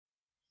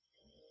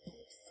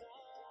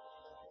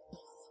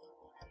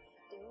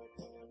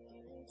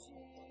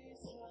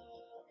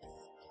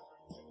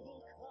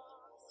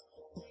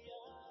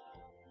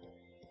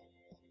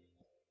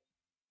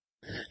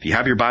If you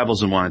have your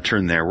Bibles and want to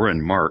turn there, we're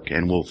in Mark,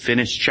 and we'll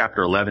finish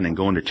chapter 11 and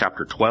go into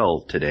chapter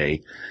 12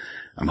 today.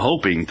 I'm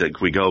hoping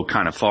that we go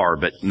kind of far,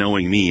 but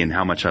knowing me and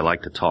how much I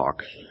like to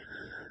talk,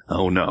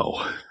 oh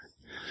no.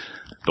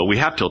 But we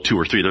have till 2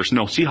 or 3. There's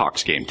no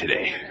Seahawks game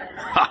today.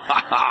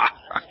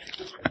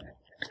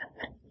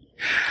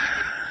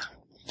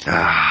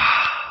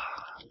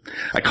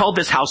 I called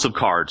this House of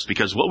Cards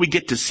because what we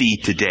get to see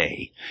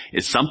today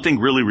is something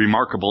really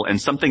remarkable and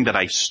something that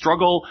I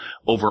struggle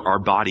over our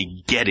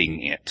body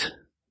getting it.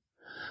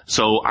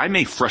 So I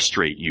may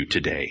frustrate you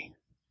today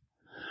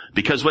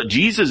because what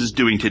Jesus is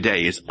doing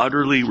today is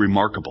utterly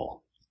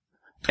remarkable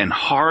and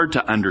hard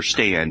to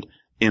understand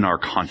in our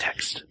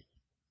context.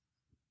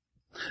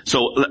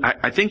 So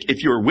I think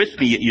if you were with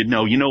me, you'd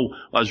know,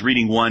 I was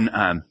reading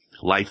one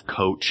life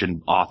coach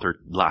and author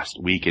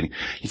last week, and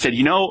he said,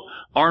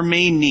 our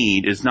main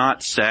need is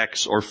not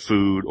sex or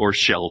food or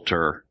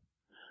shelter.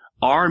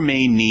 Our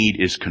main need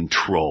is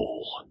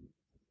control.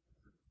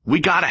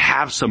 We gotta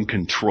have some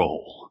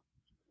control.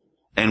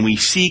 And we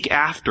seek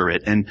after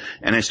it. And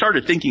I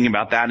started thinking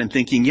about that and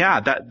thinking,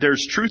 that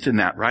there's truth in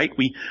that, right?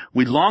 We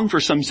long for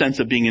some sense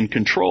of being in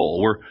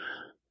control.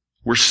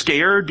 We're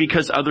scared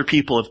because other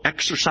people have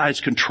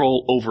exercised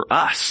control over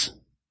us,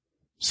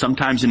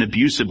 sometimes in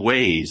abusive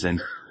ways. And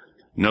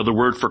another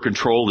word for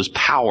control is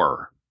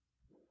power.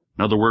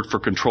 Another word for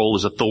control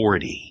is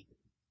authority.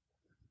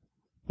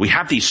 We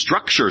have these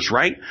structures,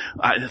 right?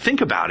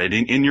 Think about it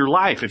in your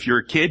life. If you're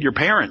a kid, your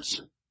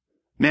parents,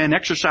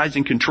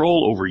 exercising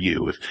control over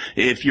you.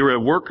 If you're a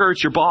worker,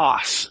 it's your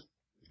boss.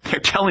 They're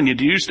telling you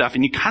to do stuff,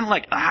 and you kind of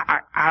like,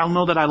 I don't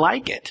know that I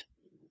like it.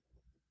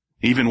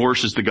 Even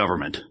worse is the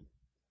government.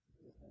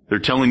 They're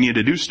telling you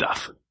to do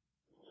stuff.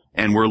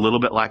 And we're a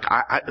little bit like,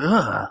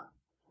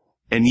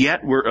 and yet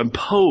we're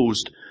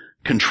imposed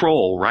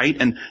control, right?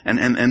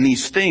 And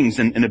these things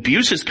and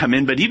abuses come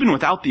in, but even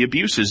without the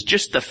abuses,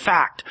 just the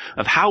fact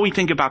of how we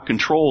think about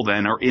control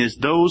then is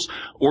those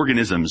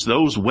organisms,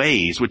 those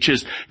ways, which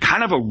is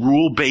kind of a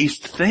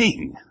rule-based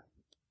thing.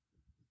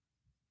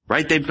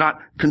 Right? They've got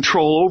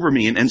control over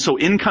me. And so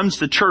in comes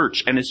the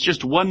church, and it's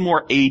just one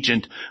more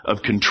agent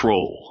of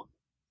control,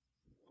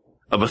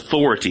 of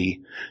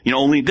authority.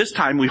 Only this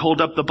time we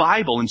hold up the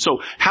Bible. And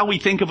so how we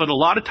think of it a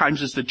lot of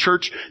times is the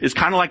church is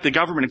kind of like the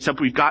government, except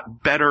we've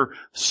got better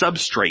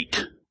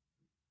substrate.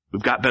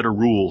 We've got better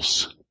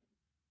rules.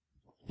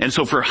 And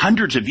so for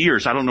hundreds of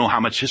years, I don't know how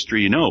much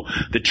history you know,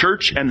 the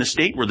church and the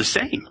state were the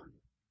same.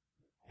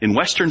 In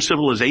Western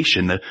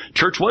civilization, the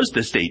church was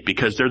the state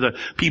because they're the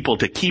people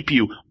to keep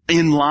you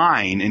in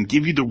line and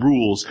give you the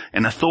rules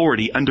and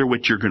authority under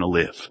which you're going to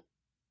live.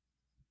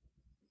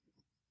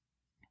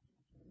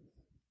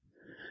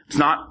 It's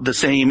not the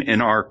same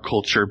in our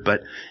culture,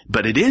 but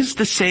it is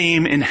the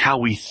same in how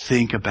we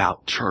think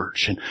about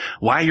church and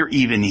why you're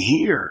even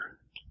here.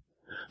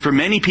 For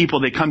many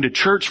people, they come to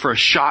church for a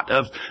shot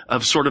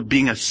of sort of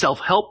being a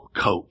self-help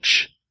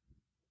coach.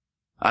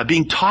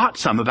 Being taught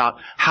some about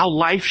how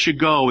life should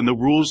go and the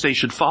rules they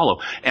should follow.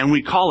 And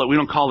we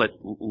don't call it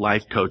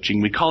life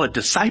coaching, we call it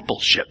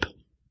discipleship.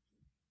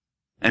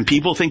 And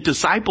people think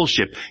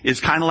discipleship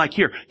is kind of like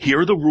here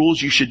are the rules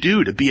you should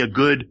do to be a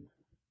good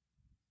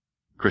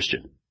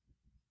Christian.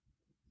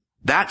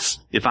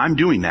 If I'm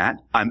doing that,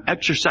 I'm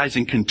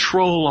exercising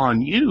control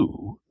on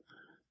you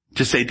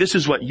to say this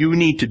is what you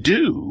need to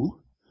do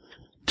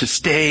to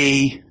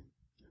stay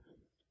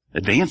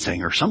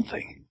advancing or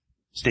something.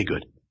 Stay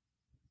good.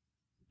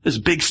 This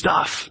is big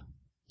stuff.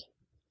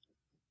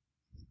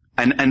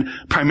 And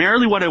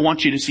primarily what I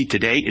want you to see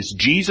today is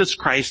Jesus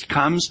Christ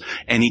comes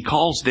and he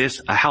calls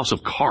this a house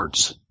of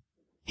cards.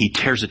 He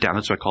tears it down.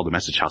 That's why I call the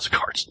message House of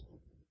Cards.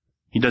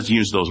 He doesn't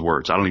use those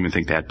words. I don't even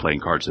think they had playing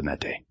cards in that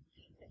day.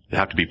 They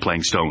have to be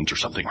playing stones or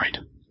something, right?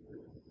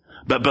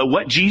 But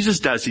what Jesus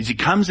does is he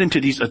comes into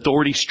these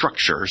authority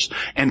structures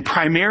and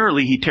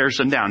primarily he tears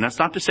them down. That's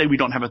not to say we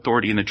don't have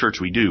authority in the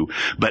church, we do.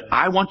 But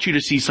I want you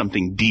to see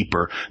something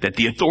deeper, that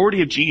the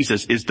authority of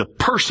Jesus is the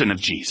person of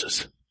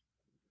Jesus.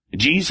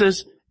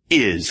 Jesus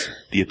is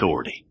the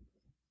authority.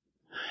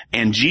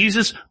 And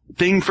Jesus'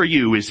 thing for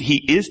you is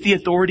he is the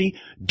authority.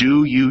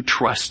 Do you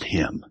trust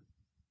him?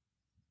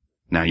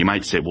 Now you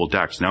might say, well,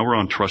 Dax, now we're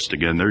on trust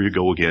again. There you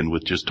go again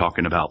with just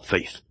talking about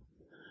faith.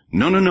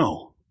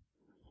 No.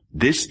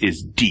 This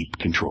is deep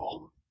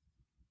control.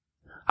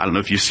 I don't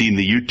know if you've seen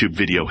the YouTube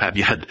video. Have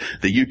you had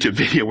the YouTube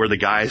video where the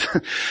guys,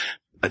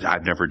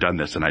 I've never done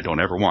this and I don't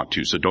ever want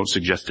to, so don't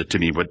suggest it to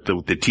me, but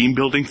the team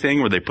building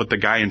thing where they put the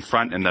guy in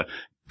front and the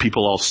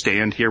people all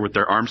stand here with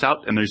their arms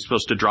out and they're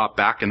supposed to drop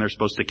back and they're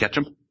supposed to catch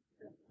them?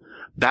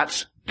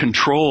 That's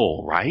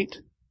control, right?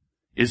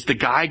 Is the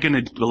guy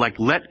gonna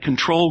let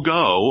control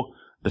go,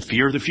 the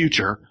fear of the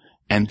future,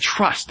 and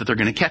trust that they're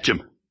gonna catch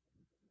him?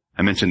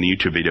 I mentioned the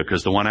YouTube video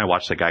because the one I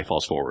watched, the guy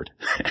falls forward.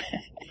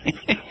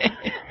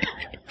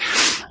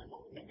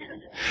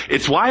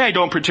 It's why I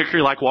don't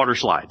particularly like water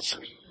slides.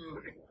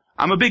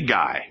 I'm a big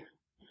guy.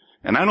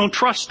 And I don't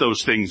trust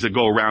those things that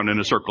go around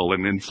in a circle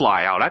and then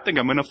fly out. I think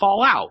I'm going to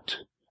fall out.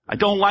 I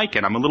don't like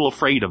it. I'm a little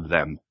afraid of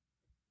them.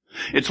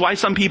 It's why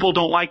some people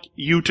don't like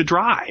you to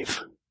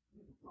drive.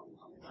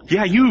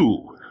 Yeah,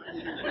 you.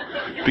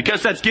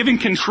 Because that's giving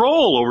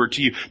control over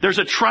to you. There's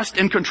a trust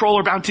and control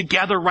are bound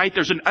together, right?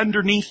 There's an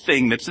underneath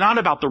thing that's not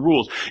about the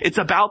rules. It's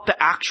about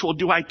the actual,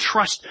 do I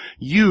trust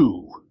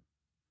you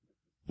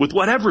with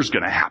whatever's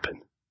going to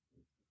happen?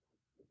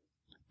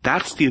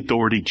 That's the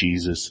authority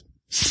Jesus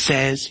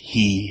says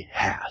he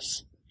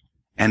has.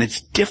 And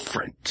it's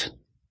different.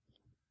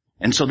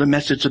 And so the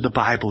message of the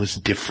Bible is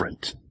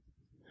different.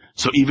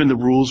 So even the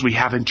rules we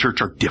have in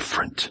church are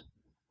different.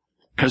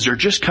 Because they're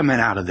just coming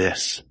out of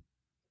this.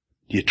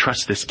 Do you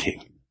trust this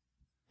king?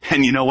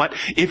 And you know what?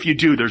 If you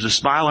do, there's a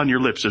smile on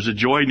your lips. There's a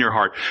joy in your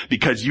heart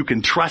because you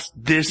can trust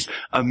this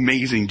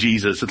amazing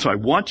Jesus. And so I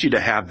want you to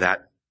have that.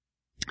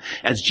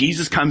 As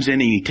Jesus comes in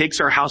and he takes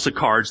our house of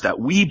cards that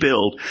we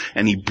build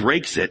and he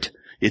breaks it,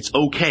 it's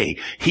okay.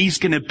 He's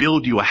going to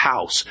build you a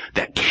house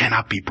that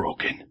cannot be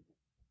broken.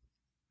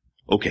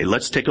 Okay,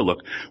 let's take a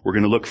look. We're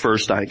going to look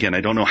first. Again,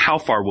 I don't know how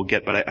far we'll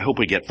get, but I hope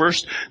we get.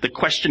 First, the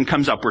question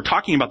comes up. We're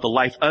talking about the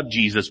life of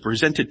Jesus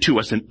presented to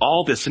us in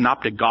all the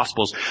synoptic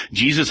gospels.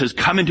 Jesus has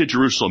come into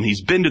Jerusalem.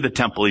 He's been to the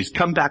temple. He's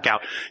come back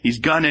out. He's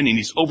gone in and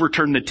he's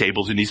overturned the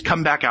tables and he's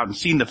come back out and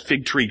seen the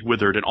fig tree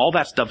withered and all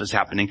that stuff is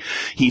happening.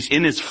 He's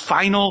in his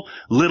final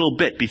little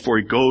bit before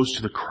he goes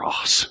to the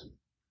cross.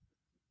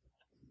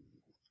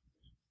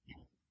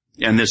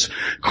 And this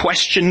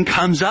question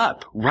comes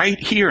up right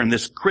here in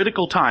this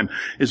critical time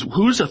is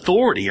whose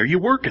authority are you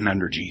working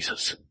under,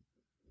 Jesus?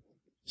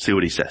 See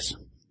what he says.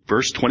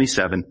 Verse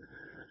 27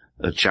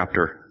 of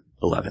chapter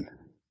 11.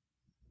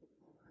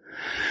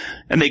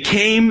 And they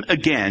came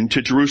again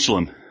to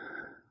Jerusalem.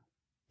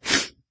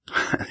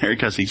 There he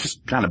goes. He's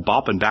just kind of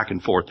bopping back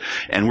and forth.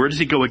 And where does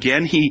he go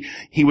again?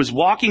 He was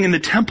walking in the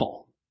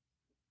temple.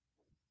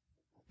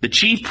 The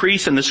chief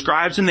priests and the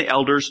scribes and the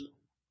elders.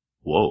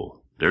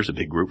 Whoa, there's a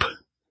big group.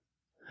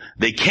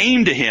 They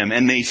came to him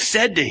and they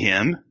said to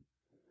him,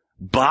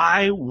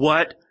 by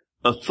what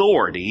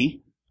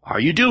authority are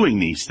you doing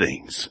these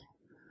things?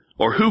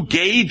 Or who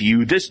gave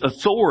you this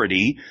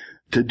authority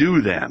to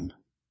do them?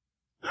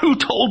 Who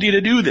told you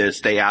to do this?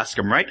 They ask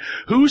him, right?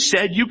 Who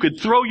said you could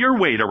throw your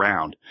weight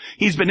around?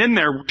 He's been in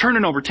there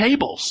turning over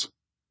tables,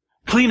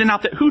 cleaning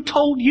out that. Who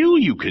told you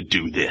you could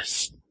do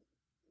this?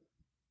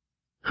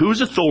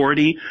 Whose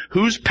authority,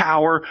 whose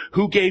power,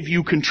 who gave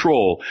you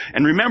control?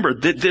 And remember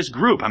that this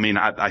group,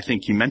 I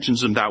think he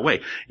mentions them that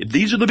way.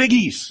 These are the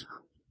biggies.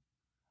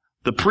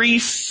 The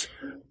priests,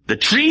 the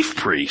chief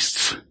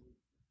priests,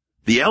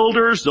 the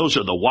elders, those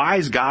are the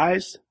wise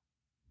guys.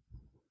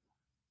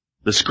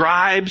 The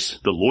scribes,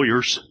 the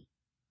lawyers.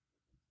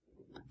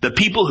 The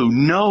people who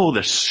know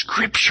the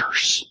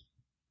scriptures.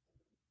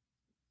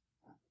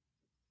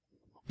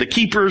 The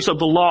keepers of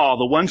the law,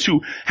 the ones who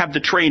have the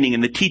training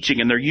and the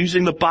teaching, and they're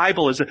using the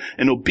Bible as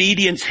an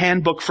obedience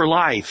handbook for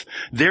life.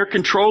 They're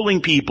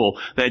controlling people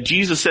that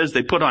Jesus says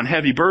they put on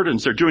heavy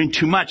burdens. They're doing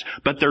too much.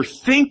 But their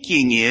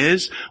thinking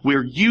is,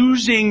 we're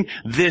using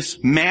this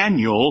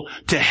manual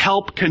to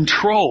help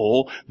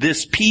control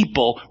this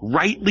people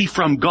rightly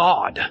from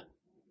God.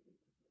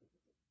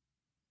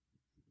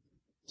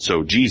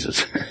 So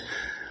Jesus,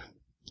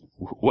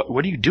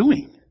 what are you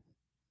doing?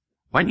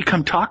 Why don't you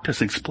come talk to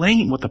us and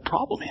explain what the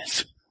problem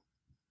is?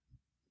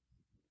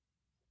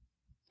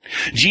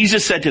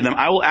 Jesus said to them,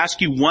 I will ask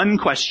you one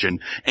question.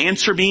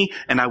 Answer me,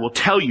 and I will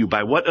tell you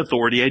by what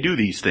authority I do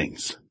these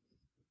things.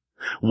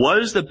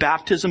 Was the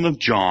baptism of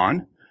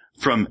John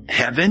from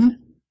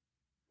heaven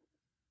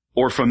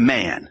or from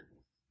man?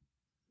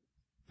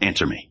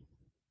 Answer me.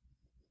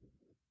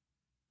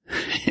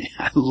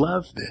 I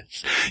love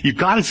this. You've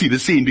got to see the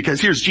scene because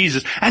here's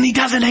Jesus, and he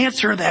doesn't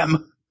answer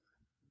them.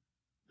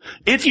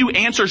 If you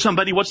answer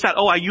somebody, what's that?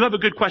 Oh, you have a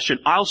good question.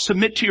 I'll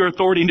submit to your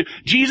authority.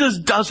 Jesus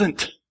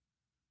doesn't.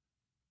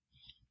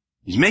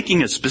 He's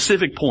making a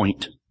specific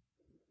point.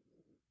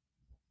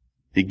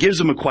 He gives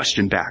them a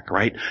question back,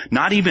 right?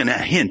 Not even a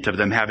hint of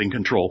them having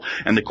control.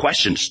 And the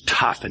question's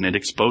tough and it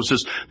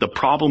exposes the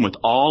problem with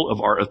all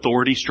of our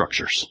authority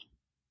structures.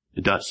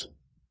 It does.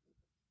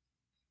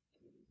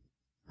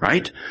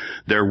 Right?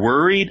 They're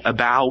worried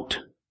about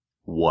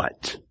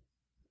what?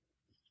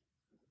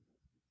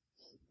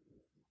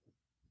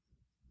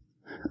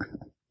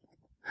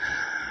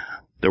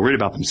 They're worried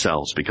about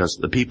themselves because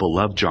the people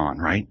love John,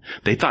 right?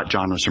 They thought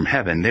John was from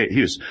heaven.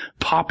 He was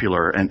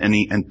popular,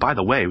 and by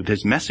the way,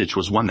 his message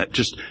was one that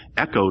just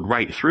echoed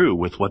right through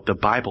with what the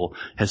Bible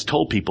has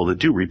told people to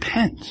do.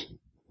 Repent.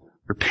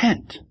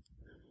 Repent.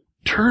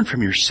 Turn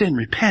from your sin.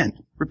 Repent.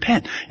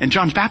 Repent. And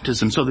John's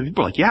baptism, so the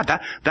people are like, yeah,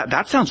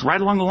 that sounds right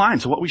along the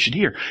lines of what we should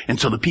hear. And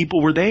so the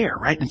people were there,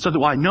 right? And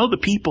so I know the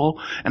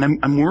people, and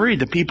I'm worried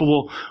the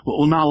people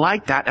will not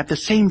like that. At the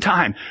same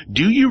time,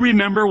 do you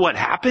remember what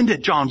happened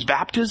at John's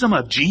baptism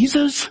of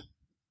Jesus?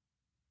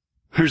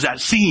 There's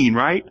that scene,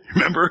 right?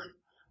 Remember?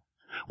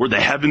 Where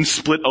the heavens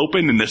split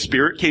open and the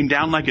Spirit came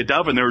down like a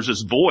dove and there was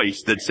this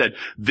voice that said,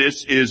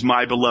 this is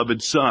my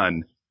beloved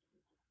Son.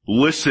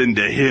 Listen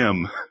to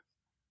him.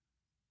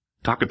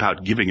 Talk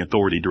about giving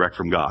authority direct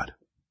from God.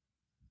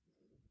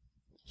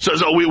 So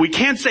we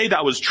can't say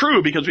that was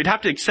true because we'd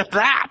have to accept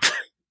that.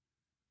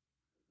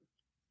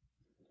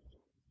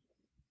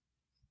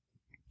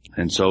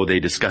 And so they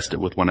discussed it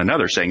with one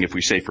another, saying, if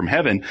we say from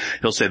heaven,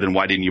 he'll say, then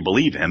why didn't you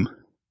believe him?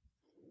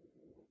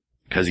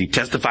 Because he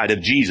testified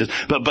of Jesus.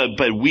 But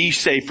we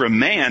say from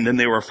man, then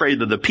they were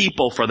afraid of the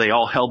people, for they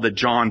all held that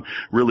John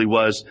really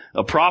was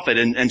a prophet.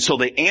 And so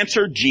they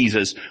answered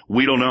Jesus,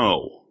 we don't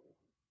know.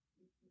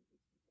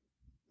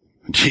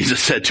 Jesus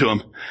said to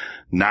him,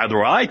 neither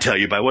will I tell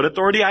you by what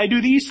authority I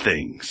do these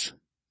things.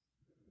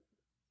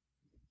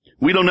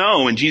 We don't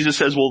know. And Jesus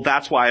says, well,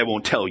 that's why I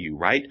won't tell you,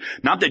 right?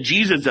 Not that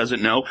Jesus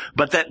doesn't know,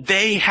 but that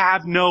they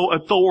have no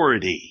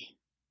authority.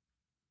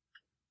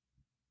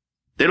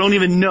 They don't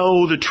even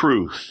know the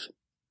truth.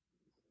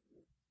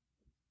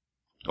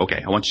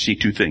 Okay, I want you to see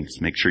two things.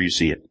 Make sure you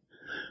see it.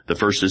 The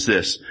first is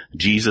this.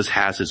 Jesus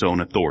has his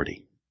own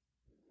authority.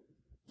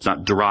 It's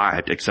not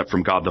derived except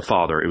from God the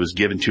Father. It was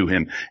given to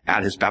him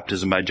at his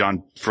baptism by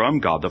John from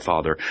God the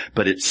Father,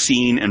 but it's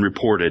seen and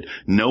reported.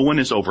 No one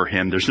is over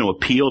him. There's no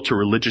appeal to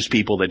religious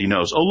people that he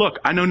knows. Oh, look,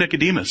 I know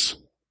Nicodemus.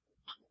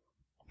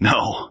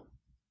 No.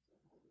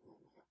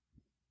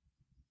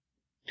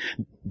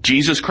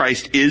 Jesus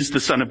Christ is the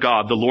Son of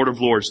God, the Lord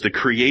of Lords, the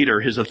Creator.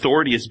 His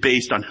authority is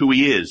based on who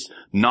he is,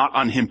 not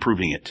on him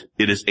proving it.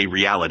 It is a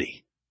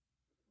reality.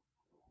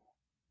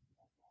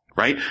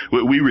 Right?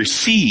 We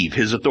receive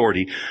his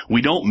authority.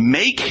 We don't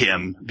make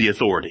him the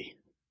authority.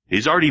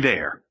 He's already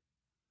there.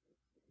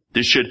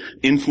 This should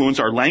influence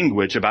our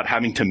language about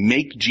having to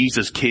make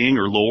Jesus king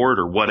or Lord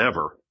or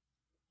whatever.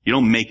 You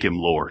don't make him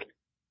Lord.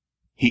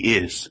 He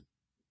is.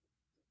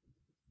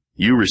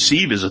 You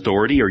receive his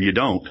authority or you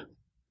don't.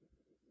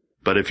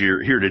 But if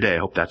you're here today, I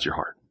hope that's your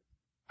heart.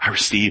 I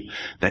receive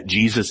that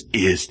Jesus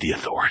is the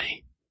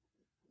authority.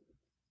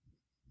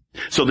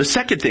 So the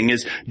second thing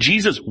is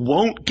Jesus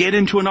won't get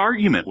into an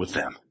argument with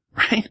them,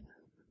 right?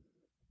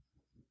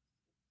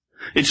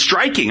 It's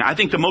striking. I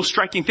think the most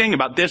striking thing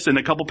about this and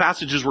a couple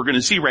passages we're going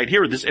to see right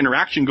here, this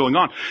interaction going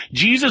on,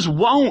 Jesus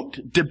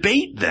won't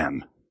debate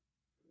them.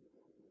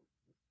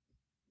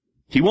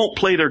 He won't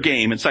play their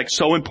game. It's like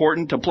so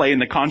important to play in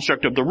the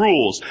construct of the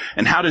rules.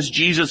 And how does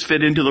Jesus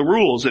fit into the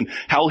rules? And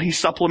how will he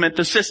supplement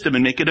the system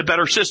and make it a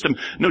better system?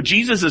 No,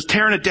 Jesus is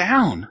tearing it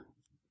down.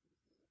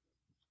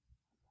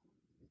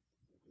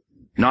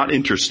 Not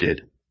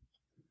interested.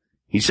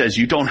 He says,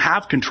 you don't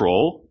have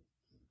control.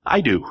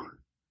 I do.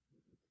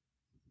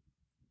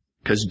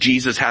 Because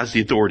Jesus has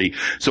the authority.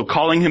 So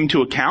calling him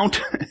to account,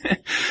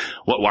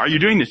 why are you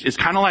doing this? It's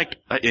kind of like,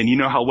 and you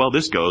know how well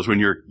this goes when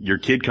your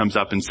kid comes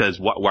up and says,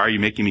 why are you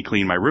making me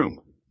clean my room?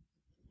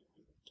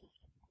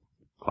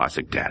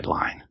 Classic dad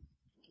line.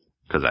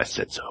 Because I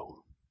said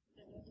so.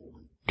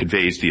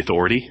 Conveys the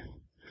authority.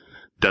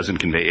 Doesn't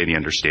convey any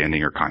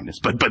understanding or kindness.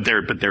 But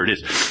there it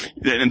is.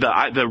 And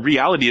the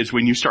reality is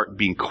when you start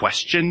being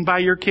questioned by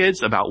your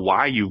kids about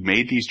why you've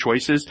made these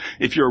choices,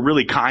 if you're a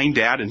really kind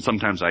dad, and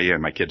sometimes I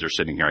am, my kids are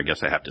sitting here, I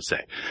guess I have to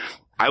say,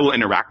 I will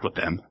interact with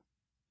them.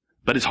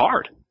 But it's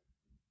hard.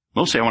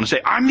 Mostly I want to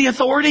say, I'm the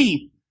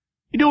authority.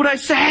 You do what I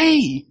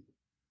say.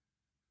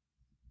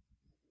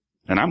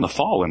 And I'm the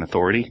fallen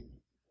authority.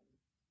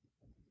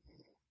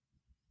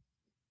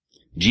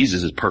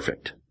 Jesus is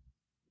perfect.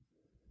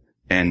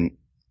 And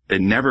it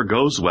never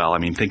goes well. I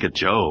mean, think of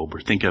Job or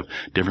think of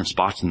different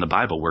spots in the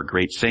Bible where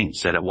great saints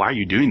said, why are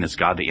you doing this,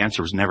 God? The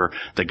answer was never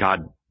that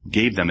God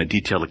gave them a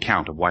detailed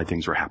account of why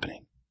things were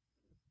happening.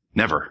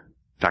 Never.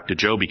 In fact, to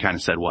Job, he kind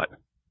of said what?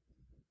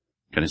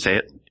 Can I say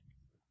it?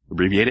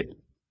 Abbreviate it?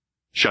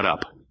 Shut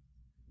up.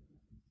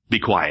 Be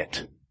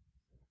quiet.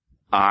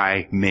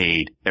 I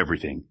made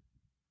everything.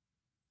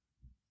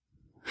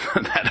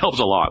 That helps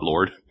a lot,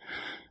 Lord.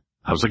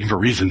 I was looking for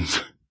reasons.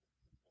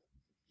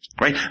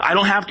 Right? I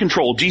don't have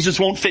control. Jesus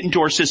won't fit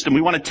into our system. We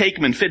want to take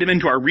him and fit him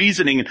into our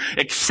reasoning and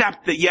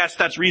accept that, yes,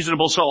 that's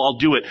reasonable, so I'll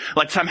do it.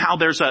 Like somehow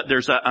there's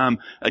a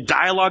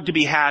dialogue to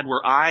be had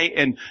where I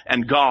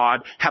and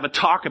God have a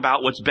talk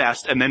about what's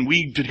best, and then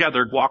we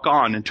together walk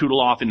on and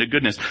tootle off into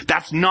goodness.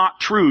 That's not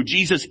true.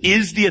 Jesus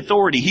is the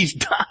authority. He's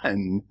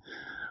done.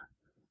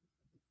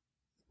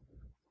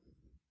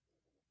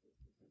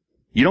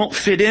 You don't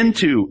fit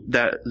into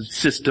that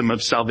system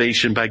of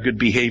salvation by good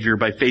behavior,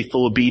 by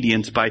faithful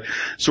obedience, by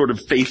sort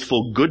of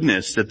faithful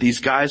goodness that these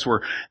guys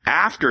were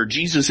after.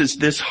 Jesus is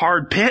this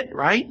hard pit,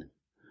 right?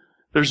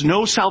 There's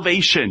no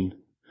salvation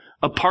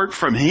apart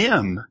from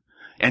him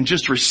and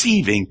just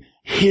receiving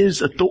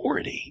his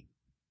authority.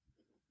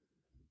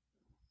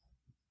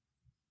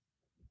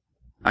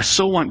 I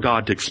so want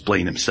God to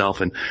explain himself,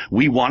 and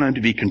we want him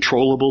to be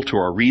controllable to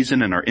our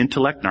reason and our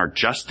intellect and our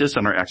justice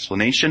and our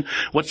explanation.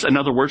 What's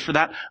another word for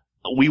that?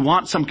 We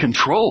want some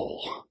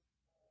control.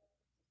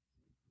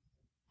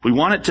 We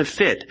want it to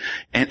fit.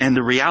 And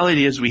the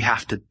reality is we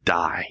have to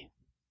die.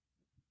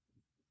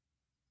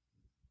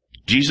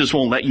 Jesus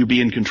won't let you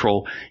be in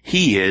control.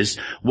 He is.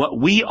 What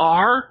we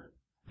are,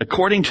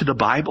 according to the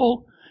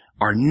Bible,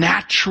 are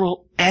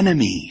natural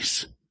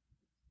enemies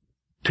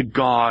to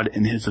God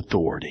and his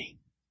authority.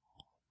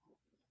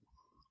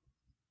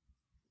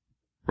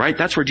 Right?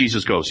 That's where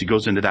Jesus goes. He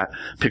goes into that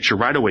picture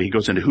right away. He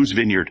goes into whose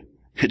vineyard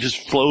It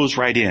just flows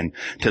right in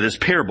to this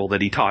parable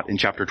that he taught in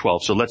chapter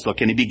 12. So let's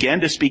look. And he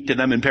began to speak to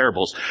them in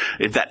parables.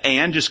 If that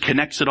and just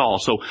connects it all.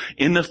 So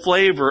in the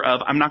flavor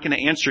of, I'm not going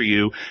to answer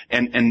you,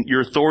 and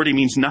your authority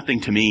means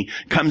nothing to me,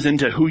 comes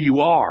into who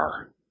you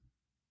are.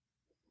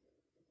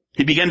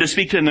 He began to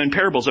speak to them in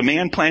parables. A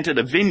man planted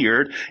a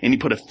vineyard, and he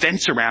put a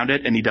fence around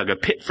it, and he dug a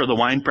pit for the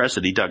winepress,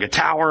 and he dug a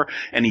tower,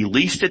 and he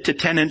leased it to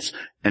tenants,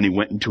 and he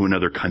went into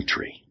another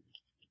country.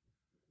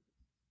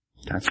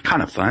 That's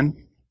kind of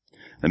fun.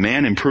 The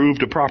man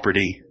improved a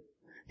property.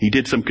 He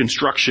did some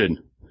construction.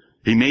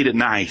 He made it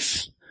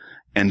nice.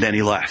 And then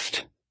he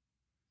left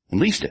and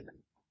leased it.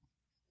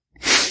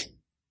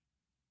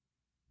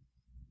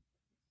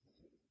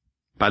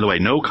 By the way,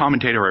 no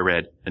commentator I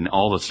read, and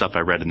all the stuff I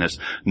read in this,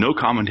 no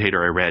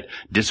commentator I read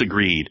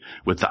disagreed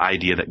with the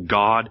idea that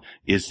God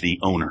is the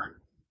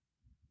owner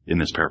in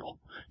this parable.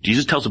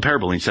 Jesus tells a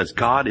parable and he says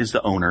God is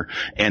the owner,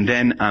 and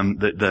then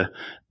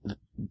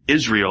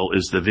Israel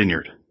is the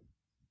vineyard.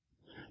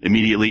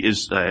 Immediately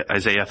is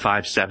Isaiah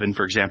 5:7,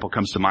 for example,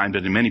 comes to mind,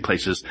 but in many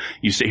places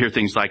you hear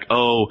things like,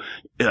 the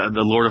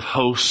Lord of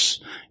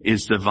hosts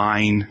is the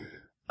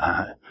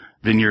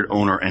vineyard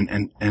owner,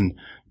 and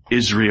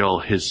Israel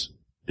his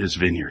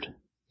vineyard.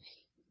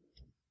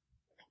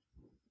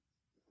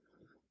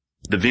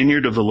 The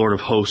vineyard of the Lord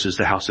of hosts is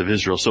the house of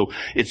Israel. So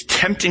it's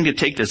tempting to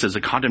take this as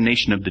a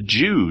condemnation of the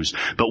Jews,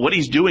 but what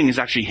he's doing is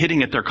actually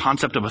hitting at their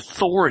concept of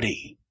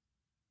authority.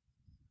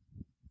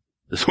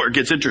 This is where it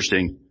gets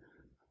interesting.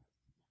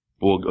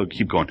 We'll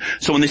keep going.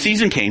 So when the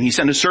season came, he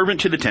sent a servant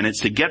to the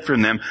tenants to get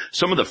from them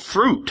some of the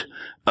fruit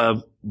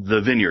of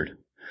the vineyard.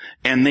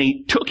 And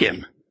they took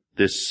him,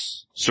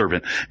 this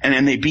servant, and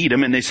then they beat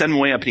him and they sent him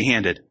away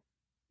empty-handed.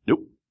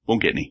 Nope,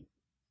 won't get any.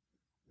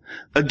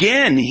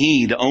 Again,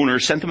 he, the owner,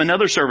 sent them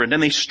another servant,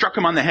 and they struck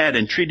him on the head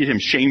and treated him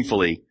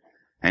shamefully.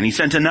 And he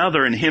sent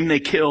another, and him they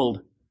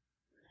killed.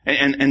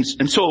 And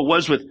so it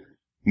was with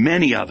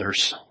many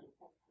others.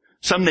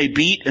 Some they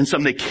beat and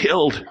some they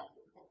killed.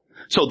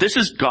 So this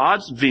is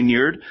God's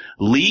vineyard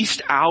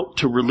leased out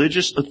to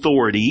religious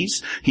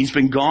authorities. He's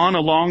been gone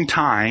a long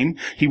time.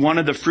 He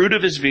wanted the fruit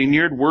of his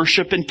vineyard,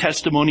 worship and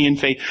testimony and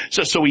faith.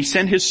 So he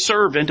sent his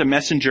servant, a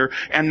messenger,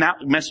 and that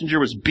messenger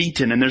was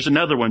beaten, and there's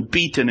another one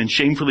beaten and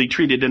shamefully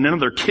treated, and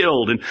another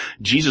killed. And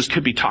Jesus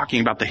could be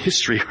talking about the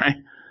history, right,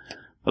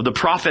 of the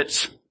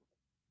prophets.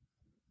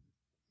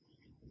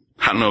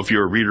 I don't know if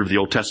you're a reader of the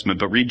Old Testament,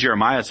 but read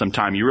Jeremiah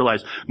sometime. You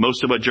realize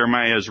most of what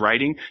Jeremiah is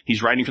writing,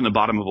 he's writing from the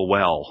bottom of a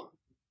well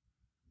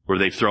where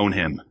they've thrown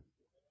him.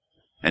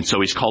 And so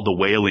he's called the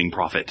wailing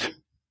prophet.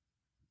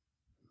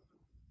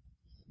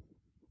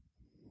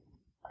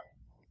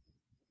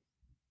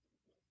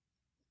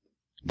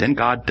 Then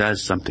God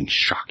does something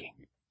shocking.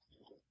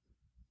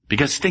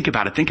 Because think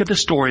about it. Think of the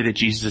story that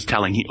Jesus is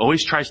telling. He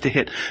always tries to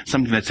hit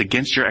something that's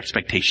against your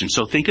expectations.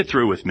 So think it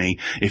through with me.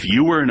 If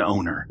you were an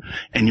owner,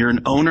 and you're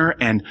an owner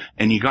and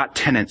you got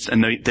tenants,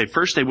 and they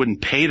first they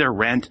wouldn't pay their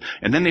rent,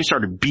 and then they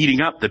started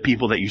beating up the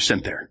people that you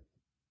sent there.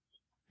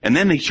 And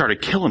then they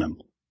started killing them.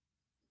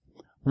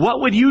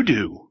 What would you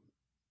do?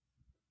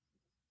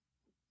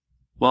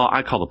 Well,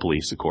 I call the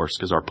police, of course,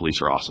 because our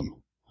police are awesome.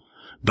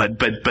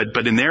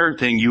 But in their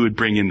thing, you would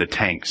bring in the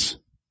tanks.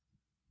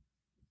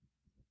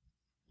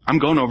 I'm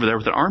going over there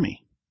with an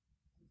army.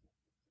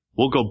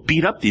 We'll go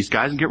beat up these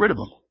guys and get rid of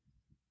them.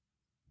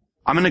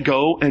 I'm going to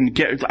go and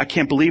I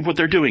can't believe what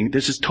they're doing.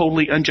 This is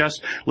totally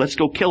unjust. Let's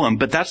go kill them.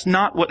 But that's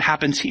not what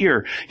happens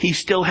here. He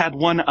still had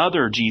one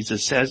other,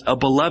 Jesus says, a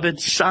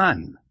beloved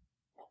son.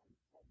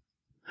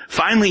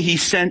 Finally, he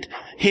sent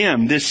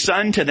him, this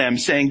son, to them,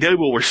 saying, they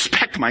will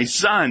respect my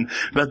son.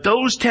 But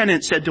those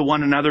tenants said to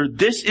one another,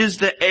 this is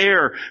the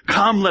heir.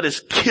 Come, let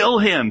us kill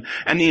him,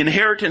 and the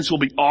inheritance will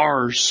be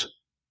ours.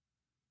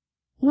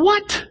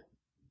 What?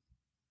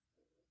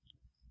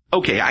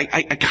 Okay,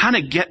 I kind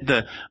of get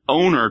the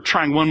owner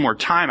trying one more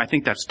time. I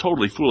think that's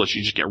totally foolish.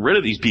 You just get rid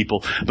of these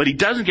people. But he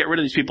doesn't get rid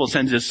of these people and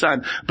sends his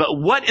son. But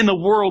what in the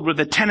world would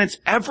the tenants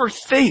ever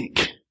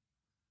think?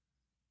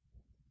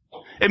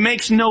 It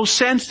makes no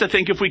sense to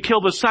think if we kill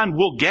the son,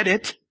 we'll get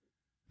it.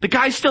 The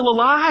guy's still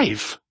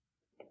alive.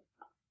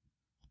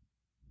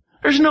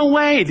 There's no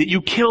way that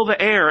you kill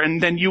the heir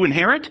and then you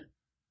inherit.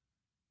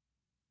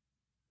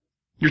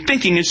 Your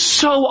thinking is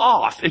so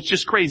off. It's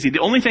just crazy. The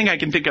only thing I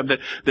can think of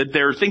that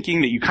they're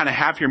thinking that you kind of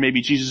have here,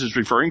 maybe Jesus is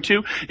referring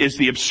to, is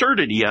the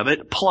absurdity of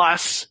it,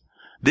 plus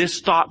this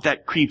thought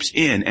that creeps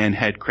in and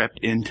had crept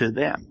into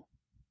them.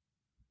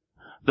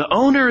 The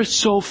owner is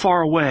so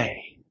far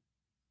away.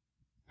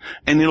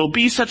 And it'll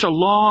be such a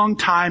long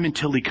time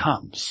until he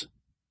comes.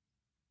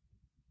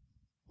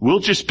 We'll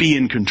just be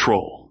in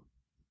control.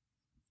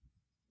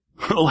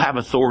 We'll have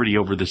authority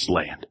over this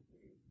land.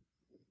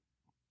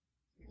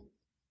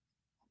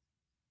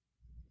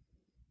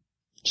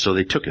 So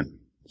they took him,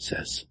 it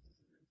says,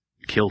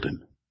 killed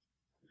him,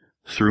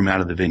 threw him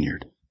out of the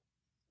vineyard.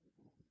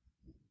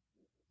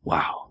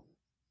 Wow.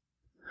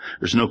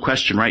 There's no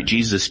question, right?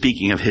 Jesus is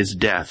speaking of his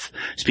death,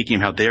 speaking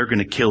of how they're going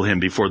to kill him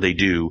before they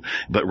do.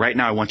 But right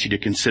now I want you to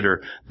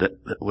consider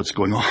what's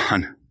going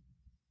on.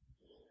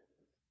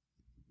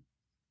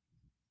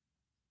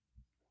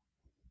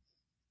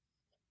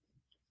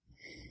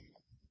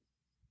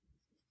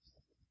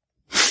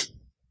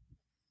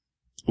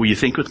 Will you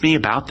think with me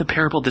about the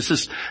parable? This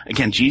is,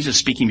 again, Jesus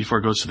speaking before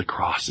he goes to the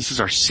cross. This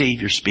is our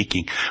Savior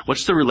speaking.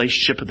 What's the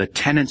relationship of the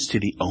tenants to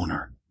the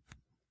owner?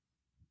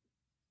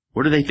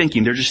 What are they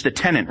thinking? They're just the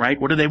tenant, right?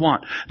 What do they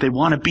want? They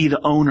want to be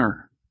the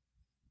owner.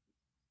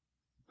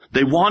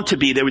 They want to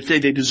be, they would say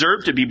they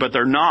deserve to be, but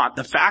they're not.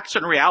 The facts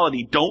and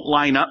reality don't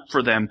line up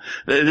for them.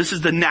 This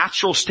is the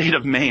natural state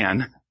of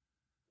man.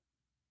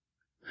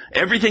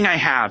 Everything I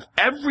have,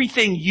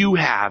 everything you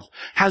have,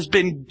 has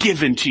been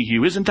given to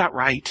you. Isn't that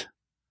right?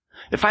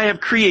 If I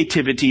have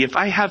creativity, if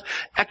I have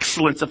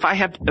excellence, if I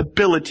have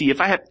ability,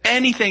 if I have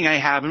anything I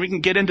have, and we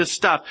can get into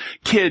stuff,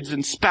 kids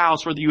and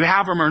spouse, whether you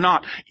have them or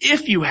not,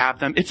 if you have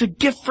them, it's a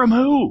gift from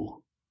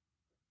who?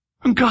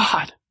 From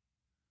God.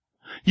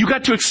 You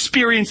got to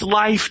experience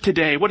life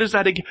today. What is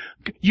that?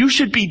 You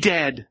should be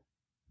dead.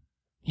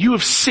 You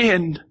have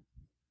sinned.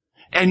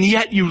 And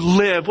yet you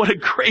live. What a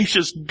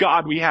gracious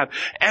God we have.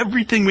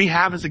 Everything we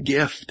have is a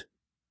gift.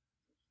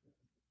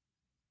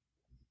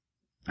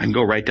 I can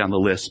go right down the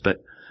list, but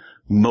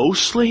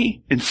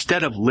mostly,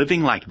 instead of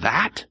living like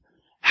that,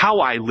 how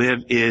I live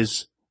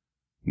is,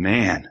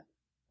 man,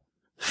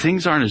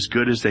 things aren't as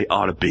good as they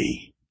ought to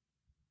be.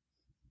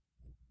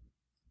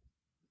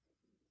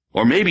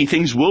 Or maybe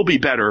things will be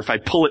better if I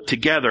pull it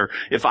together,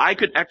 if I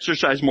could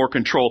exercise more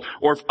control,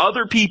 or if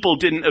other people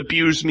didn't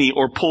abuse me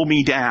or pull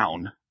me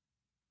down.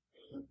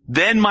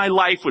 Then my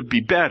life would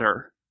be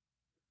better.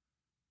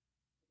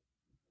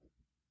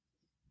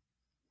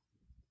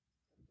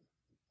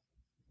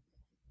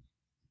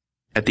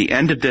 At the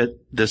end of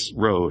this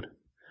road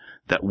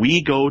that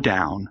we go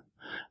down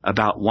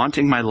about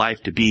wanting my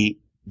life to be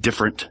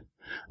different,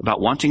 about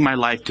wanting my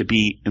life to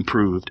be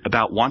improved,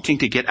 about wanting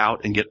to get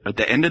out and get, at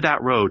the end of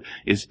that road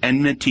is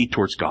enmity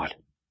towards God.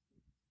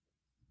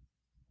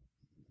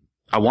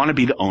 I want to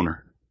be the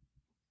owner.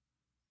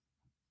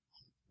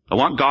 I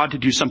want God to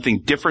do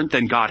something different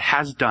than God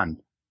has done.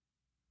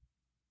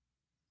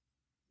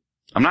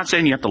 I'm not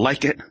saying you have to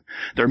like it.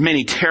 There are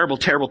many terrible,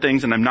 terrible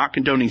things, and I'm not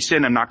condoning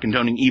sin. I'm not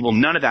condoning evil.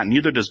 None of that.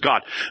 Neither does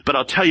God. But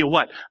I'll tell you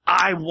what.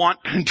 I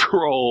want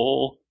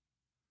control.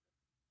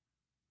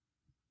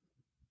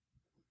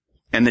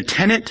 And the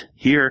tenant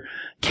here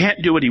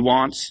can't do what he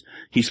wants.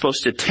 He's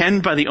supposed to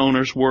tend by the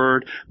owner's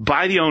word,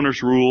 by the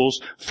owner's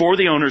rules, for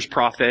the owner's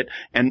profit.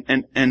 And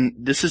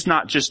this is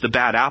not just the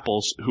bad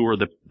apples who are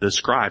the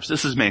scribes.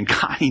 This is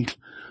mankind.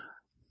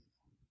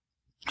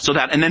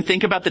 And then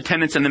think about the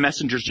tenants and the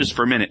messengers just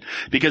for a minute.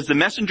 Because the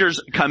messengers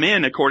come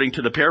in according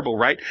to the parable,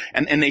 right?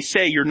 And they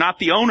say, you're not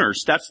the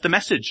owners. That's the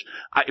message.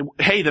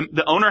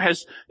 The owner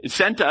has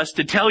sent us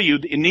to tell you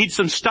it needs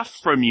some stuff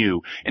from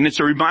you. And it's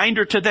a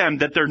reminder to them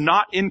that they're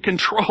not in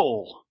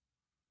control.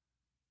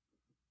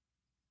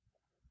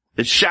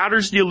 It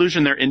shatters the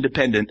illusion they're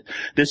independent.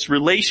 This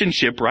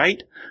relationship,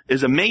 right,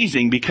 is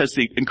amazing because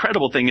the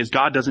incredible thing is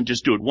God doesn't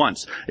just do it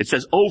once. It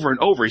says over and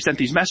over, He sent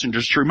these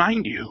messengers to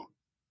remind you.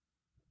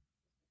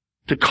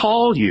 To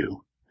call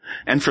you.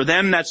 And for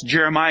them, that's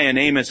Jeremiah and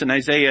Amos and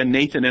Isaiah and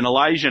Nathan and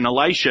Elijah and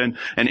Elisha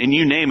and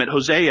you name it,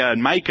 Hosea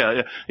and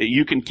Micah.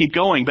 You can keep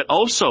going, but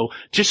also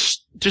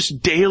just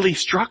daily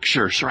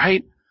structures,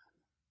 right?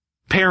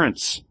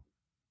 Parents.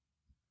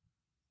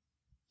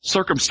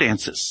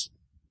 Circumstances.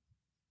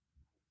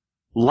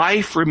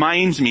 Life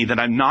reminds me that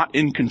I'm not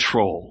in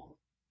control.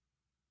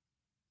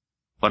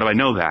 Why do I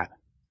know that?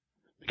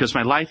 Because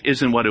my life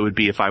isn't what it would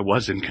be if I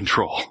was in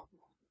control.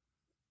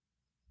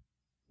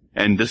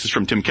 And this is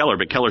from Tim Keller,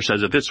 but Keller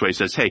says it this way. He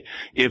says, hey,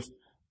 if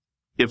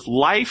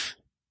life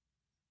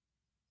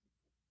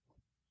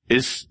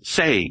is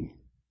saying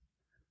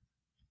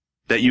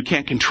that you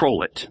can't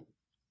control it,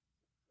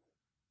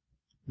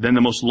 then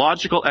the most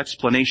logical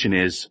explanation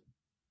is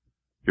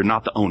you're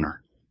not the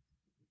owner.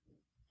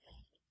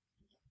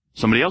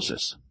 Somebody else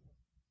is.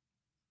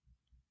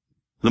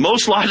 The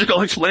most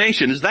logical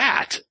explanation is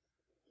that.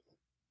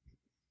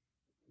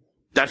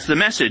 That's the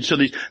message. So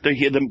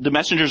the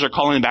messengers are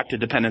calling them back to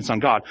dependence on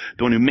God.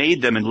 The one who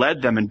made them and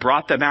led them and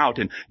brought them out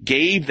and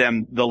gave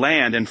them the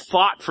land and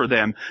fought for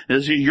them.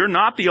 You're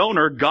not the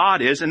owner,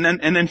 God is. And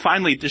then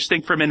finally, just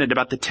think for a minute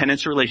about the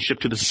tenant's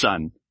relationship to the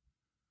Son.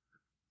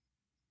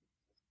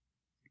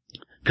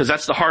 Because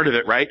that's the heart of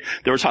it, right?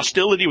 There was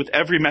hostility with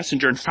every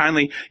messenger, and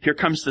finally, here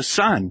comes the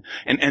Son.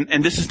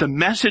 And this is the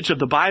message of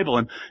the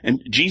Bible,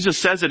 and Jesus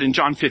says it in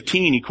John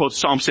 15, he quotes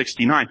Psalm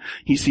 69.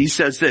 He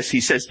says this, he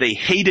says, they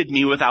hated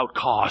me without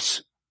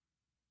cause.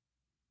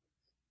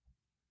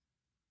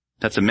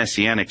 That's a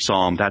messianic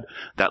psalm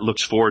that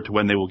looks forward to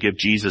when they will give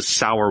Jesus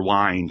sour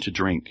wine to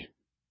drink.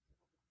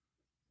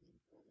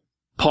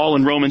 Paul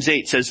in Romans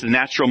 8 says the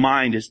natural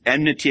mind is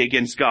enmity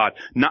against God.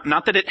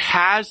 Not that it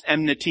has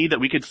enmity, that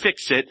we could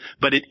fix it,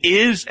 but it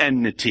is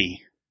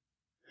enmity.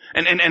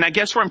 And I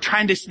guess what I'm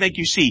trying to make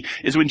you see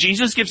is when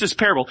Jesus gives this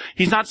parable,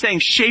 He's not saying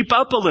shape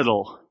up a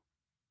little.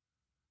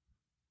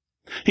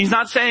 He's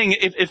not saying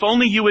if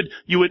only you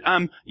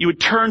would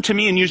turn to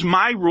me and use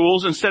my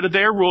rules instead of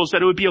their rules,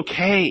 that it would be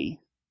okay.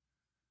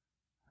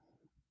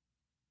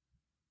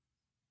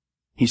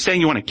 He's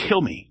saying you want to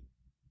kill me.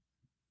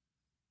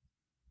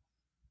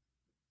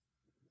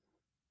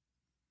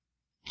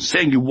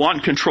 Saying you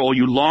want control,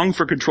 you long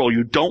for control,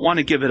 you don't want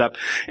to give it up.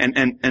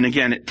 And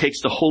again, it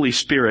takes the Holy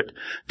Spirit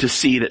to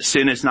see that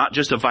sin is not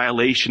just a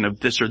violation of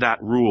this or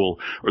that rule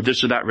or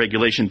this or that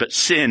regulation, but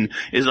sin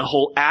is a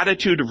whole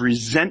attitude of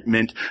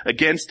resentment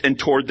against and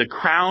toward the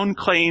crown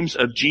claims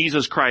of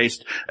Jesus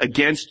Christ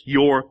against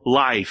your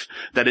life,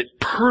 that it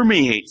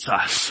permeates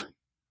us.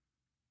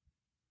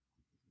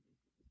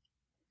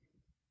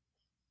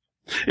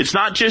 It's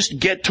not just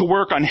get to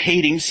work on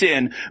hating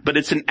sin, but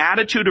it's an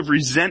attitude of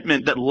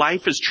resentment that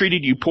life has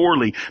treated you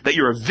poorly, that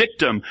you're a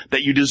victim,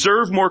 that you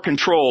deserve more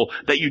control,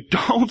 that you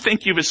don't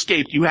think you've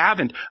escaped. You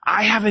haven't.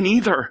 I haven't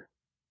either.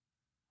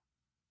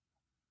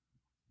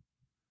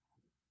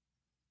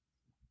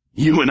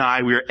 You and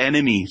I, we are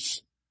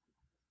enemies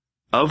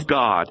of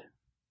God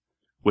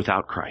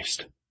without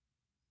Christ.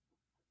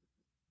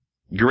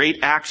 Great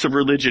acts of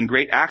religion,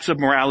 great acts of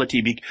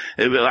morality.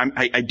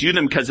 I do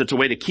them because it's a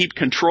way to keep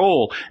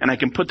control, and I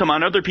can put them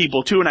on other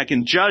people too, and I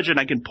can judge, and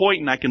I can point,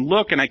 and I can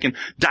look, and I can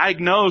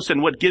diagnose,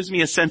 and what gives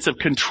me a sense of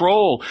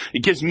control,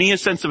 it gives me a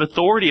sense of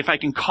authority if I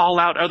can call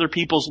out other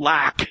people's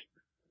lack.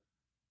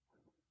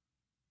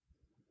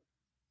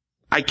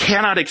 I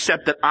cannot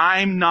accept that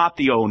I'm not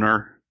the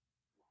owner.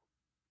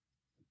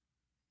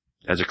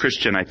 As a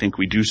Christian, I think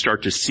we do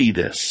start to see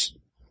this.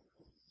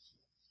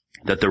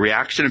 That the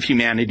reaction of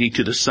humanity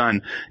to the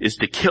Son is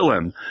to kill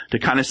him, to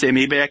kind of say,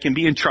 maybe I can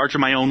be in charge of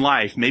my own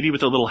life. Maybe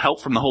with a little help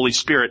from the Holy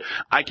Spirit,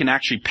 I can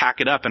actually pack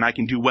it up and I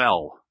can do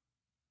well.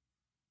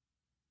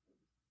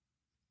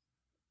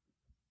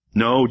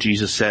 No,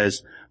 Jesus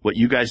says, what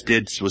you guys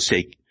did was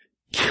say,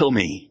 kill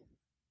me.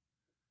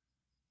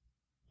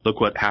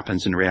 Look what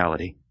happens in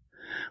reality.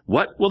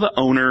 What will the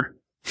owner,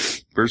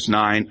 verse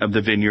 9, of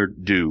the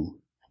vineyard do?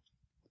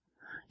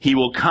 He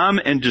will come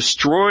and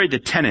destroy the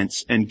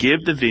tenants and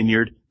give the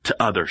vineyard to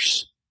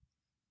others.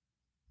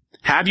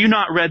 Have you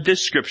not read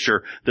this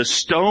scripture? The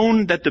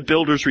stone that the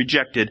builders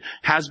rejected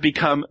has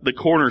become the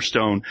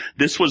cornerstone.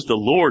 This was the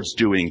Lord's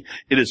doing.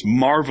 It is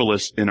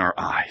marvelous in our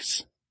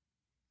eyes.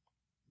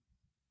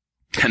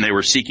 And they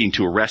were seeking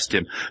to arrest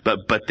him,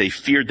 but they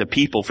feared the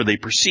people, for they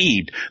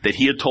perceived that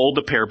he had told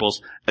the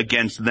parables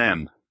against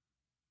them.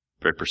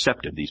 Very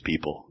perceptive, these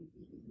people.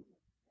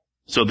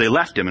 So they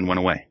left him and went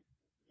away.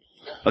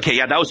 Okay,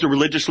 yeah, that was the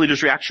religious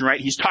leader's reaction,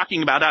 right? He's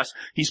talking about us.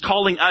 He's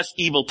calling us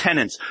evil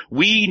tenants.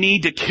 We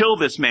need to kill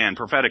this man.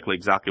 Prophetically,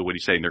 exactly what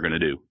he's saying they're going to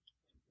do.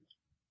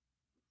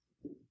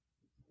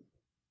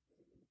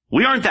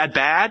 We aren't that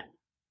bad.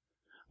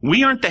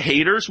 We aren't the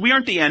haters. We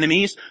aren't the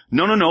enemies.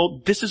 No.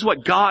 This is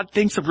what God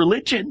thinks of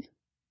religion.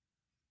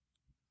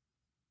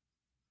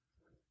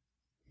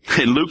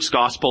 In Luke's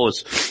gospel,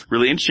 it's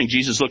really interesting.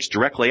 Jesus looks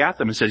directly at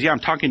them and says, yeah, I'm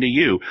talking to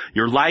you.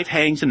 Your life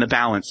hangs in the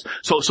balance.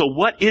 So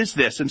what is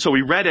this? And so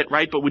we read it,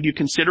 right? But would you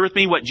consider with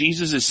me what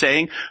Jesus is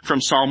saying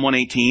from Psalm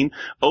 118?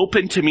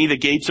 Open to me the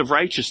gates of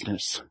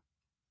righteousness,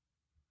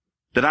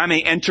 that I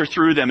may enter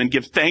through them and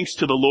give thanks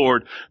to the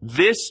Lord.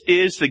 This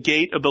is the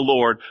gate of the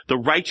Lord. The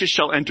righteous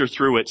shall enter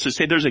through it. So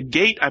say there's a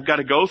gate I've got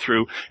to go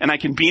through, and I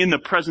can be in the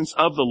presence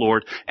of the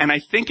Lord. And I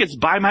think it's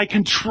by my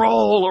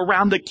control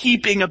around the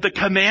keeping of the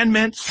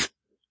commandments.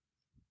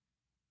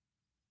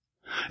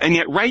 And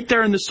yet right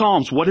there in the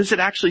Psalms, what does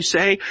it actually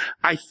say?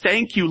 I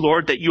thank you,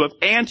 Lord, that you have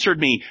answered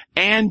me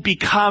and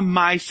become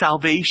my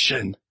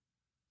salvation.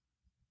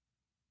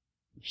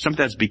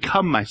 Something that's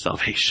become my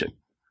salvation.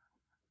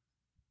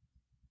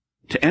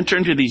 To enter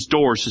into these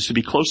doors is to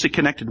be closely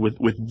connected with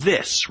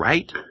this,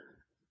 right?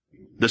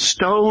 The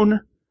stone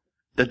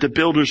that the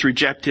builders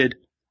rejected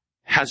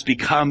has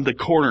become the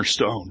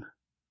cornerstone.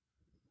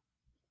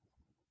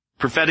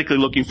 Prophetically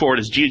looking forward,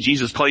 as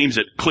Jesus claims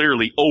it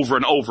clearly over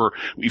and over.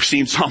 We've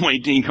seen Psalm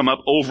 18 come up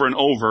over and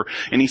over.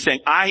 And he's saying,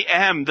 I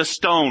am the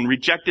stone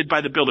rejected by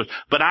the builders,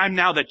 but I'm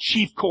now the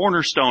chief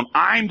cornerstone.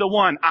 I'm the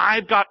one.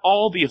 I've got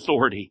all the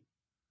authority.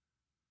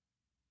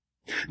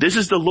 This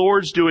is the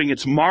Lord's doing.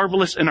 It's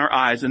marvelous in our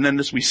eyes. And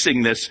then we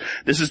sing this.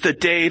 This is the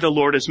day the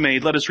Lord has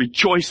made. Let us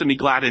rejoice and be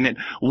glad in it.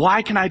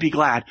 Why can I be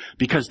glad?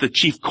 Because the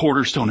chief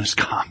cornerstone has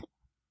come.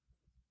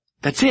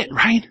 That's it,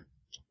 right?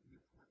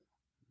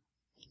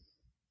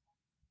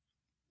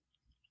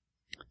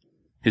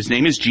 His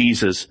name is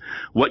Jesus.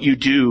 What you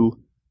do,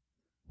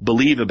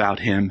 believe about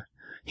him.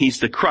 He's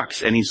the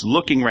crux, and he's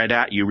looking right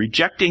at you.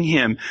 Rejecting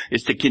him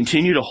is to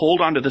continue to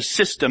hold on to the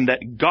system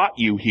that got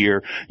you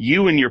here.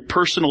 You and your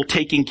personal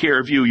taking care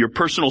of you, your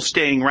personal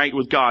staying right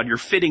with God. You're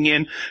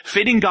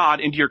fitting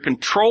God into your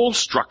control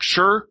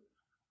structure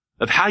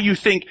of how you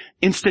think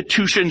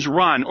institutions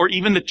run, or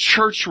even the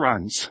church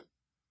runs.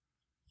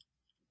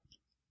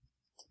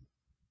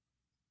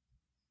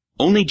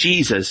 Only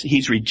Jesus,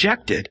 he's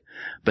rejected.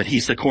 But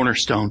he's the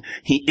cornerstone.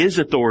 He is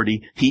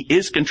authority. He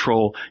is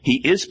control.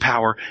 He is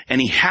power. And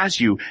he has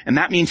you. And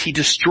that means he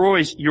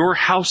destroys your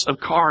house of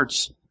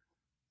cards.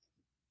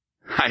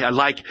 I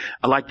like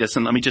this.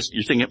 And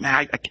you're thinking,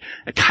 man,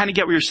 I kind of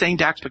get what you're saying,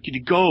 Dax, but could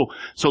you go?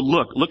 So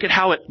look at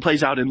how it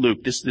plays out in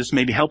Luke. This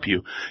maybe help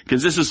you.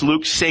 Because this is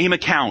Luke's same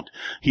account.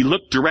 He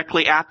looked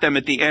directly at them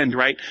at the end,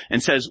 right?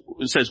 And says,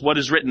 what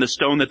is written? The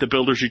stone that the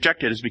builders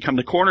rejected has become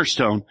the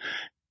cornerstone.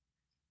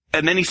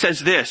 And then he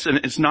says this, and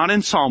it's not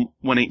in Psalm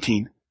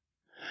 118.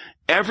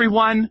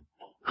 Everyone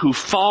who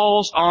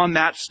falls on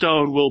that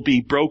stone will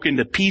be broken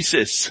to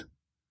pieces.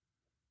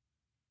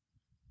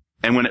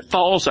 And when it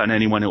falls on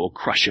anyone, it will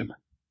crush him.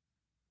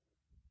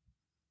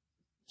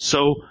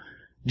 So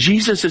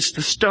Jesus is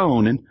the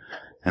stone,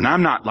 and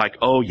I'm not like,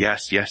 oh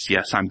yes,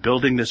 I'm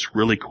building this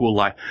really cool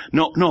life.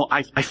 No,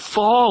 I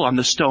fall on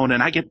the stone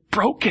and I get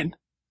broken.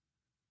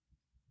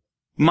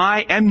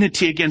 My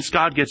enmity against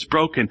God gets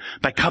broken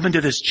by coming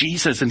to this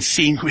Jesus and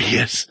seeing who he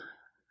is.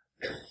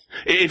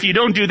 If you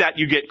don't do that,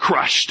 you get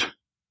crushed.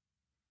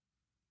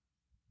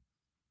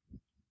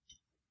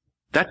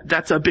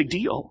 That's a big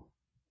deal.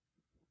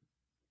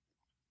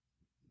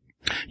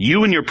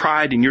 You and your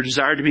pride and your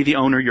desire to be the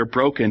owner, you're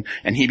broken,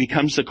 and he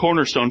becomes the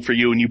cornerstone for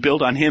you, and you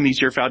build on him.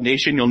 He's your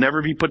foundation. You'll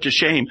never be put to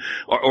shame,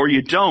 or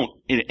you don't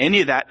in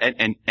any of that,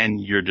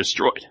 and you're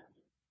destroyed.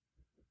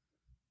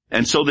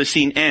 And so the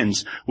scene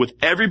ends with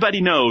everybody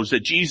knows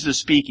that Jesus is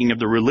speaking of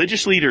the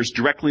religious leaders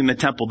directly in the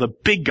temple, the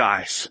big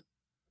guys,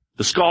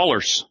 the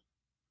scholars,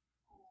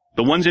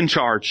 the ones in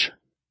charge.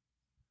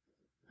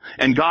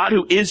 And God,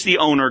 who is the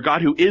owner,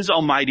 God who is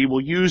almighty,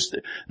 will use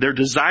their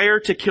desire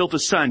to kill the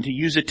Son, to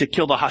use it to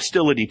kill the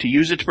hostility, to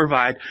use it to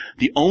provide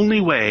the only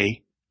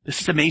way.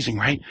 This is amazing,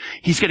 right?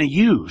 He's going to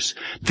use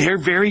their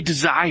very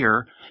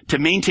desire to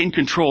maintain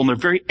control and their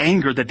very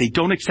anger that they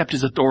don't accept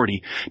his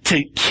authority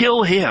to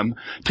kill him,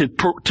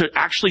 to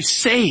actually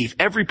save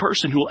every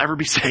person who will ever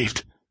be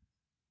saved.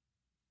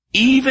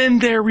 Even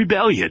their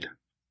rebellion.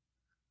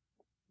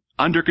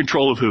 Under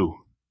control of who?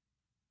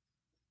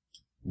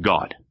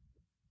 God.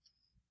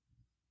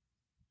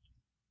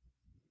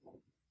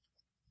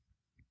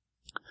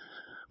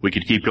 We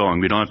could keep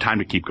going. We don't have time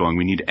to keep going.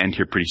 We need to end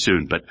here pretty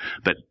soon. But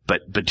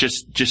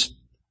just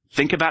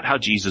think about how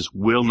Jesus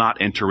will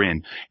not enter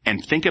in.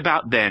 And think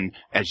about then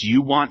as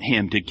you want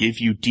him to give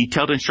you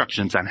detailed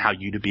instructions on how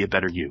you to be a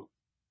better you.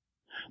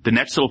 The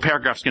next little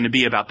paragraph is going to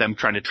be about them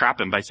trying to trap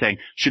him by saying,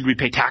 should we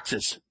pay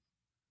taxes?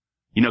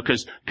 You know,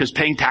 cause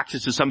paying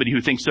taxes to somebody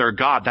who thinks they're a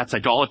god, that's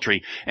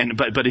idolatry.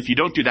 But if you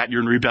don't do that,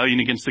 you're in rebellion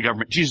against the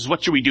government. Jesus,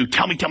 what should we do?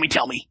 Tell me.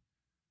 You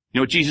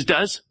know what Jesus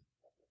does?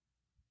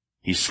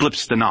 He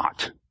slips the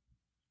knot.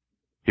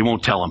 He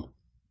won't tell him.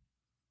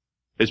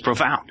 It's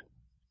profound.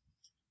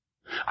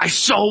 I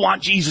so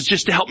want Jesus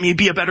just to help me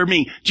be a better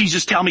me.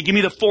 Jesus, tell me, give me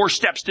the 4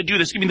 steps to do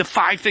this. Give me the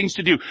 5 things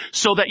to do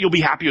so that you'll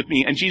be happy with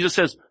me. And Jesus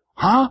says,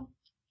 huh?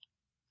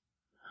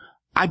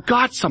 I've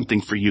got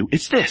something for you.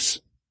 It's this.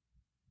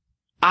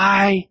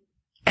 I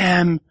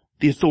am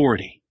the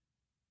authority.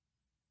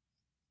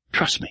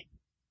 Trust me.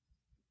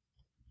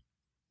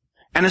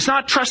 And it's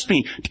not trust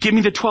me to give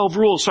me the 12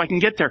 rules so I can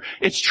get there.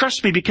 It's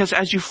trust me because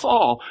as you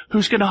fall,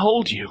 who's going to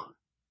hold you?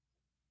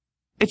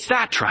 It's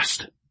that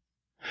trust.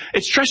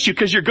 It's trust you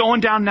because you're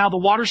going down now the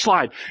water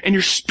slide and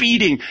you're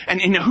speeding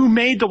and who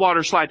made the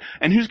water slide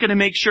and who's going to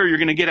make sure you're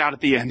going to get out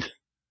at the end?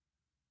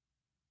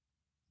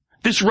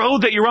 This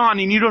road that you're on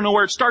and you don't know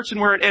where it starts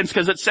and where it ends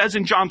because it says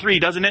in John 3,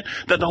 doesn't it?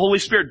 That the Holy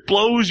Spirit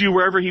blows you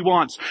wherever he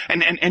wants.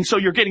 And so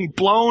you're getting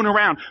blown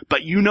around.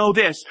 But you know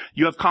this.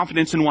 You have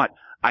confidence in what?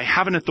 I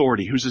have an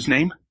authority. Who's his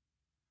name?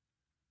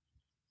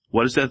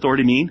 What does that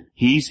authority mean?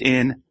 He's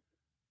in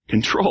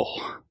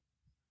control.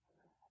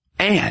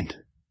 And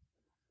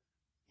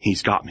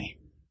he's got me.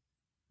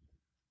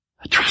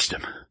 I trust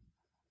him.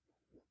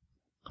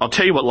 I'll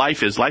tell you what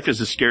life is. Life is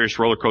the scariest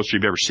roller coaster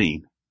you've ever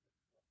seen.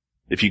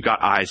 If you've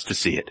got eyes to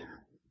see it.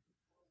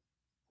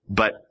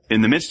 But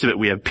in the midst of it,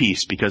 we have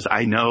peace because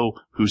I know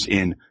who's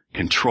in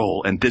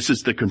control. And this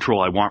is the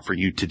control I want for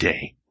you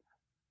today.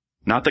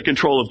 Not the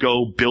control of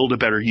go build a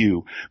better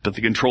you, but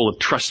the control of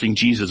trusting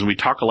Jesus. And we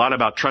talk a lot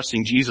about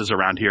trusting Jesus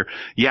around here.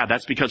 Yeah,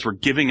 that's because we're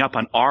giving up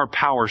on our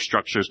power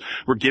structures.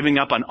 We're giving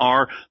up on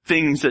our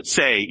things that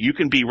say you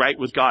can be right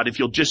with God if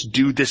you'll just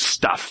do this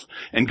stuff.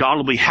 And God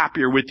will be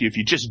happier with you if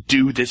you just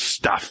do this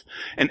stuff.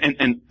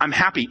 And I'm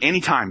happy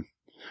anytime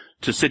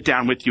to sit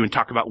down with you and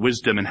talk about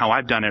wisdom and how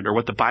I've done it or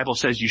what the Bible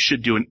says you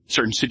should do in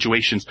certain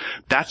situations.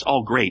 That's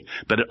all great.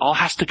 But it all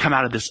has to come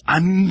out of this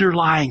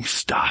underlying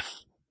stuff.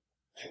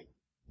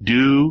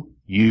 Do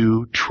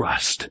you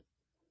trust?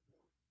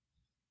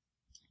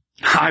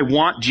 I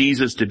want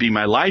Jesus to be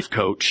my life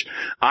coach.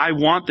 I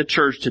want the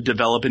church to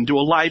develop into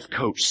a life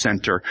coach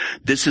center.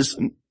 This is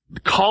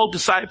called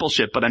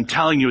discipleship, but I'm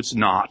telling you it's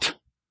not.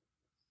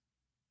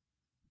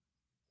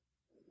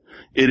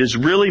 It is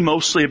really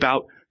mostly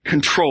about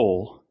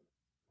control.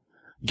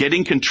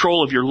 Getting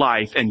control of your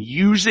life and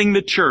using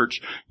the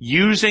church,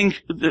 using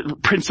the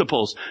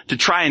principles to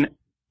try and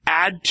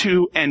add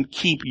to and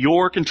keep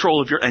your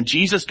control of and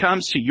Jesus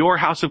comes to your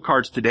house of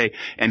cards today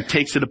and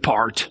takes it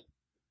apart.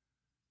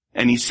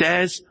 And he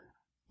says,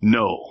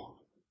 no.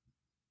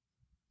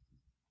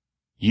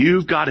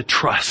 You've got to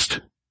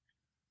trust.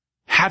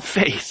 Have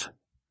faith.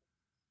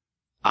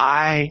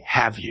 I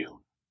have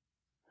you.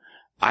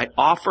 I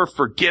offer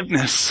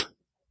forgiveness,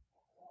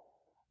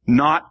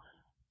 not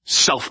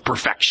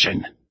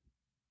self-perfection.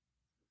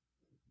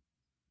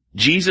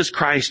 Jesus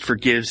Christ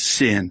forgives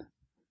sin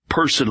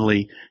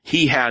personally.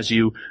 He has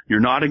you. You're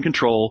not in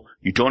control.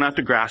 You don't have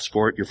to grasp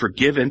for it. You're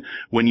forgiven.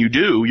 When you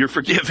do, you're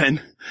forgiven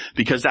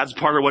because that's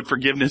part of what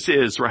forgiveness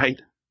is, right?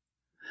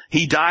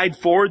 He died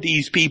for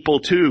these people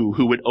too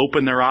who would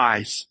open their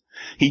eyes.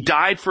 He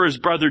died for his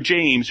brother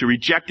James who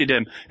rejected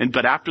him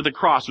but after the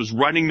cross was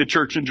running the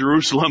church in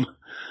Jerusalem.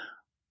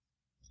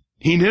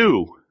 He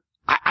knew,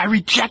 I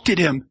rejected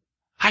him.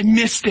 I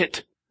missed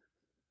it.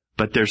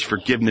 But there's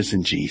forgiveness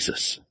in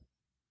Jesus.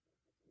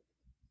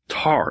 It's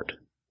hard.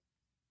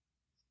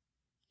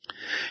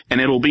 And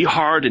it'll be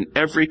hard in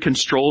every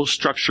control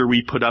structure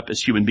we put up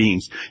as human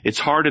beings. It's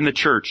hard in the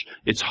church.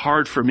 It's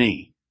hard for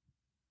me.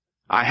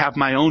 I have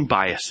my own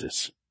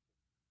biases.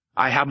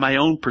 I have my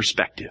own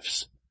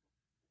perspectives.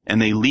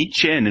 And they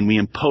leach in and we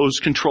impose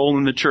control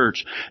in the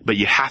church. But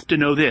you have to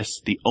know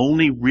this, the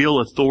only real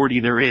authority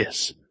there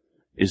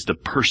is the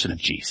person of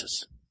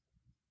Jesus.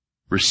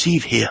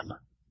 Receive him.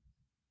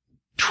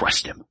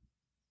 Trust him.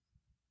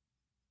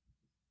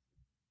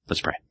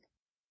 Let's pray.